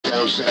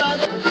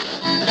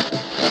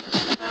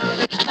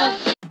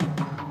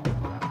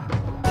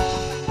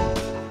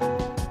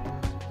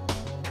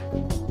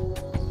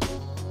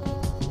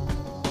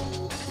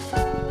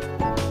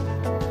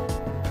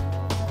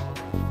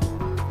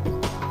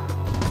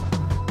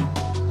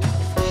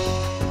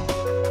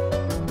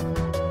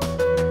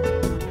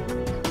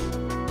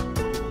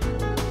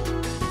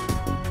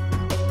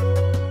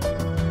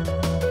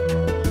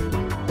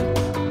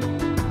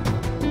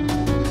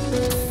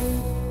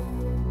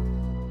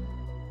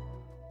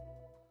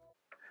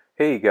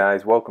Hey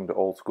guys, welcome to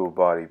Old School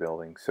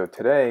Bodybuilding. So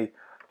today,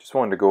 just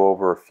wanted to go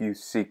over a few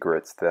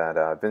secrets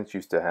that Vince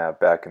used to have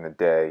back in the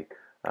day,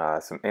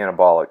 some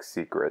anabolic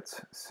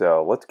secrets.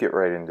 So let's get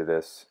right into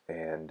this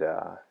and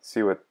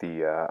see what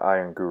the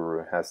Iron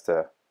Guru has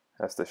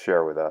to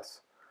share with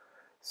us.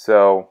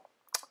 So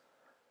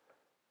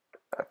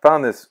I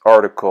found this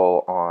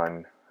article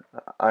on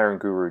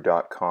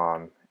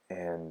ironguru.com,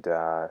 and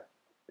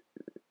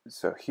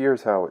so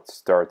here's how it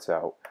starts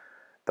out.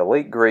 The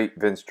late great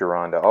Vince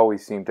Gironda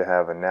always seemed to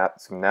have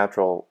some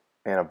natural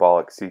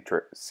anabolic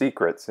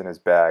secrets in his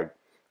bag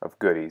of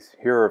goodies.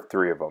 Here are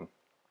 3 of them,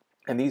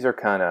 and these are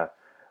kind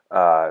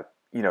of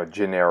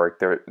generic.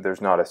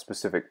 There's not a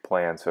specific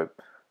plan, so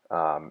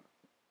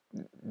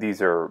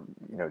these are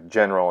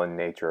general in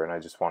nature, and I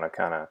just want to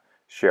kind of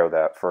share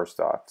that first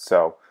off.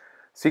 So,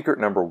 secret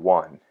number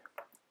 1: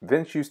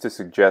 Vince used to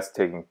suggest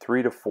taking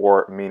 3 to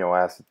 4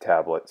 amino acid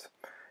tablets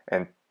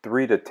and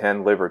 3 to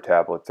 10 liver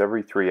tablets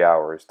every 3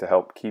 hours to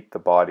help keep the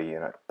body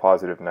in a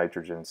positive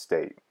nitrogen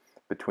state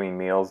between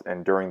meals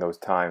and during those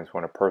times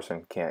when a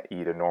person can't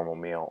eat a normal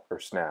meal or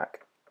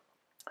snack.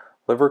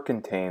 Liver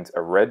contains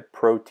a red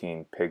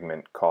protein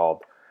pigment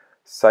called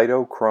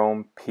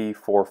cytochrome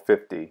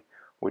P450,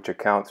 which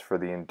accounts for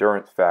the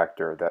endurance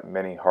factor that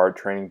many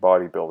hard-training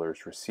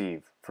bodybuilders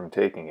receive from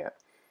taking it.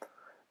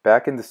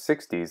 Back in the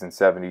 60s and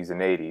 70s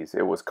and 80s,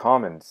 it was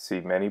common to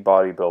see many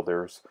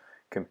bodybuilders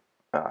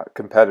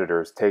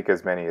competitors take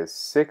as many as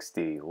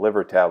 60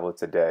 liver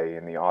tablets a day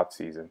in the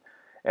off-season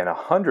and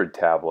 100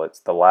 tablets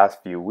the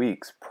last few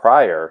weeks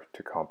prior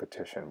to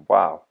competition.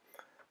 Wow,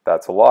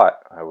 that's a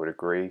lot. I would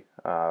agree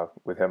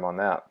with him on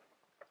that.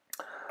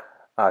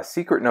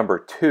 Secret number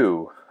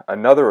 2,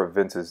 another of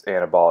Vince's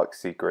anabolic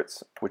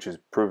secrets, which has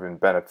proven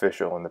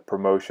beneficial in the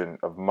promotion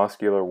of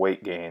muscular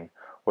weight gain,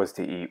 was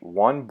to eat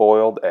 1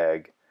 boiled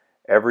egg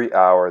every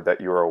hour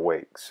that you're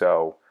awake.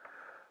 So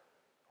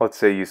let's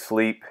say you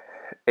sleep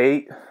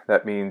 8,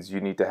 that means you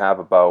need to have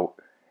about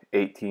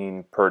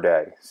 18 per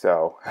day.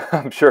 So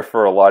I'm sure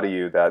for a lot of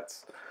you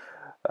that's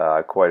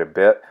quite a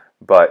bit.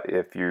 But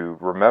if you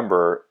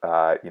remember,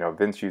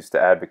 Vince used to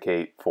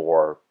advocate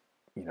for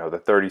the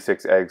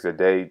 36 eggs a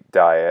day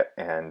diet,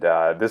 and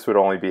this would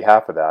only be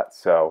half of that.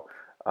 So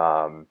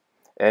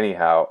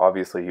anyhow,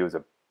 obviously he was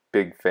a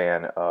big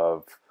fan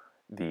of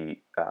the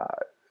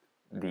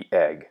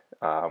egg,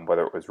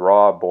 whether it was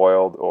raw,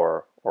 boiled,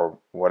 or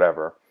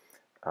whatever.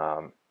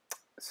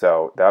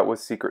 So that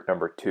was secret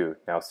number 2.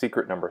 Now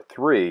secret number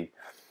 3,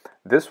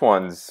 this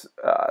one's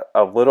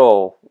a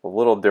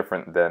little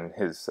different than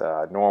his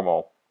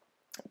normal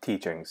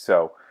teaching.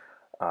 So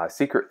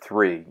secret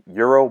 3,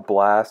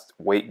 Euroblast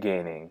weight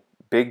gaining,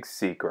 big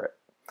secret.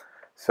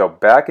 So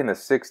back in the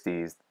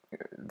 60s,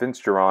 Vince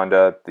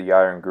Gironda, the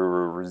Iron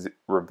Guru,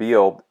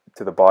 revealed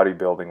to the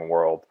bodybuilding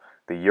world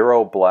the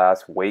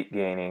Euroblast weight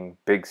gaining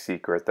big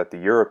secret that the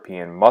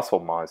European muscle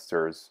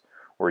monsters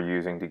were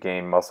using to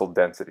gain muscle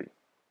density.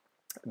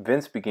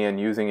 Vince began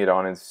using it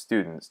on his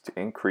students to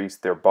increase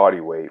their body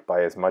weight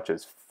by as much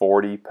as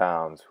 40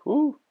 pounds.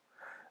 Whew,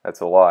 that's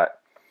a lot.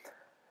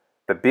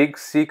 The big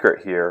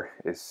secret here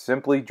is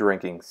simply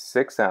drinking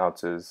 6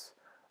 ounces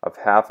of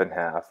half and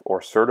half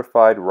or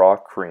certified raw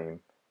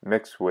cream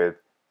mixed with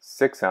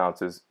 6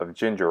 ounces of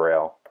ginger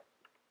ale.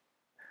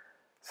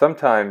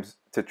 Sometimes,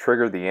 to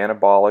trigger the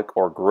anabolic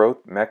or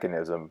growth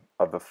mechanism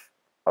of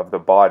the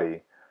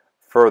body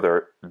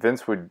further,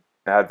 Vince would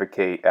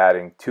advocate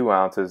adding 2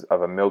 ounces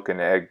of a milk and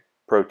egg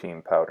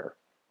protein powder.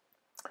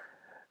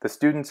 The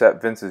students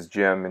at Vince's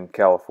gym in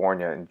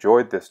California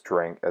enjoyed this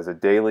drink as a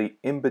daily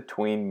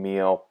in-between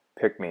meal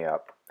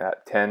pick-me-up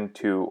at 10,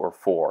 2, or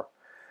 4.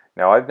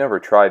 Now I've never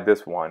tried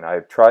this one.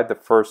 I've tried the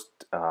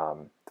first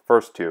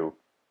 2.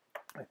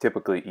 I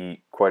typically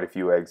eat quite a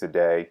few eggs a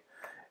day,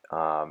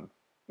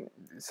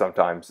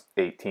 sometimes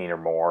 18 or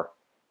more,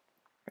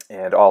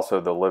 and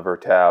also the liver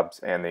tabs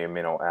and the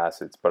amino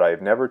acids, but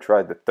I've never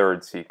tried the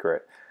 3rd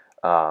secret.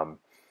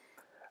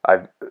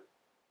 I've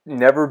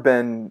never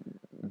been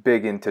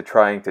big into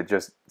trying to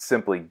just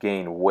simply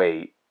gain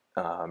weight.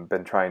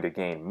 Been trying to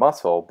gain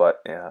muscle,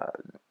 but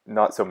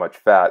not so much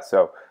fat.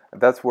 So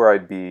that's where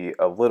I'd be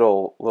a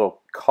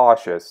little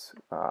cautious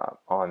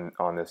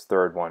on this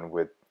 3rd one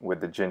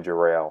with the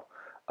ginger ale.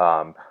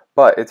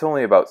 But it's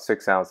only about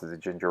 6 ounces of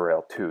ginger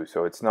ale too,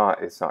 so it's not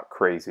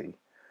crazy.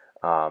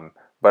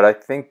 But I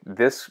think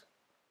this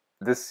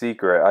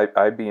secret,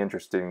 I'd be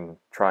interested in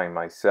trying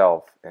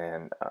myself,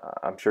 and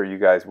I'm sure you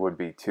guys would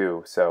be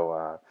too.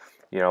 So,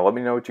 let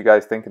me know what you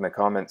guys think in the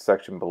comments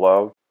section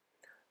below.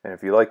 And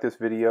if you like this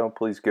video,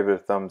 please give it a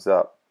thumbs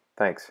up.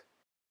 Thanks.